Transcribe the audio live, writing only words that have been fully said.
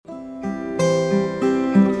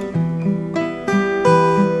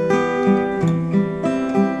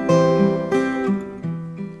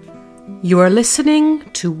You are listening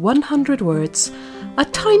to 100 Words, a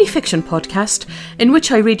tiny fiction podcast in which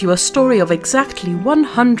I read you a story of exactly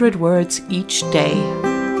 100 words each day.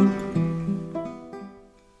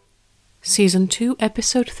 Season 2,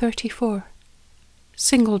 Episode 34.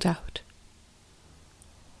 Singled Out.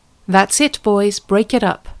 "That's it, boys, break it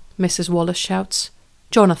up," Mrs. Wallace shouts.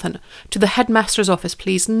 "Jonathan, to the headmaster's office,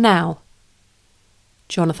 please, now."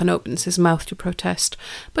 Jonathan opens his mouth to protest,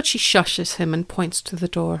 but she shushes him and points to the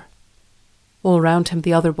door. All round him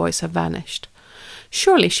the other boys have vanished.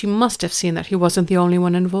 Surely she must have seen that he wasn't the only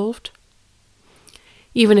one involved.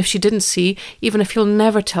 Even if she didn't see, even if he'll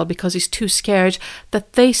never tell because he's too scared,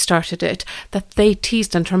 that they started it, that they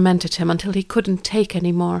teased and tormented him until he couldn't take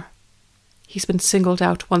any more. He's been singled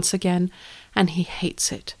out once again, and he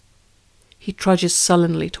hates it. He trudges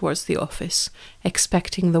sullenly towards the office,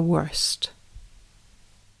 expecting the worst.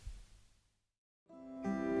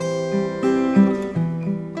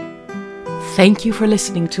 Thank you for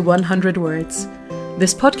listening to 100 Words.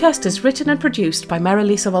 This podcast is written and produced by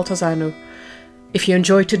Marilisa Valtazano. If you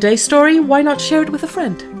enjoyed today's story, why not share it with a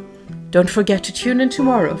friend? Don't forget to tune in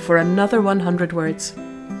tomorrow for another 100 Words.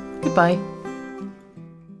 Goodbye.